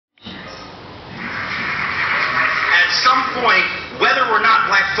at some point, whether or not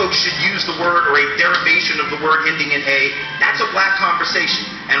black folks should use the word or a derivation of the word ending in A, that's a black conversation.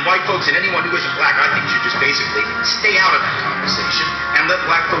 And white folks and anyone who isn't black, I think, should just basically stay out of that conversation and let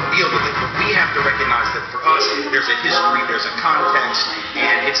black folk deal with it. But we have to recognize that for us, there's a history, there's a context,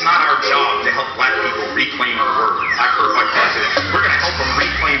 and it's not our job to help black people reclaim the word. I've heard white folks say, we're going to help them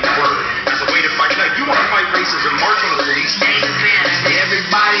reclaim the word as a way to fight. Now, you want to fight racism, march on the police.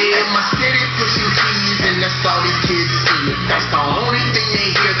 Everybody in my city pushing keys, and that's all these kids see. That's the only thing they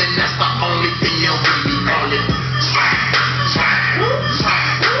hear, then that's the only thing they'll be. We call it swag, swag, swag.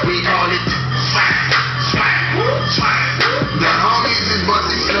 We call it swag, swag, swag. The homies is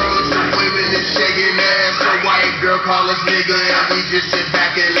busting slugs, the women is shaking ass. The white girl call us nigga, and we just sit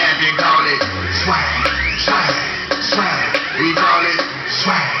back and laugh and call it swag, swag, swag. We call it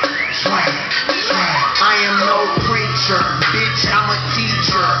swag, swag, swag. I am no preacher, bitch, I'm a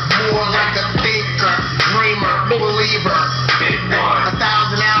teacher. More like a thinker, dreamer, believer.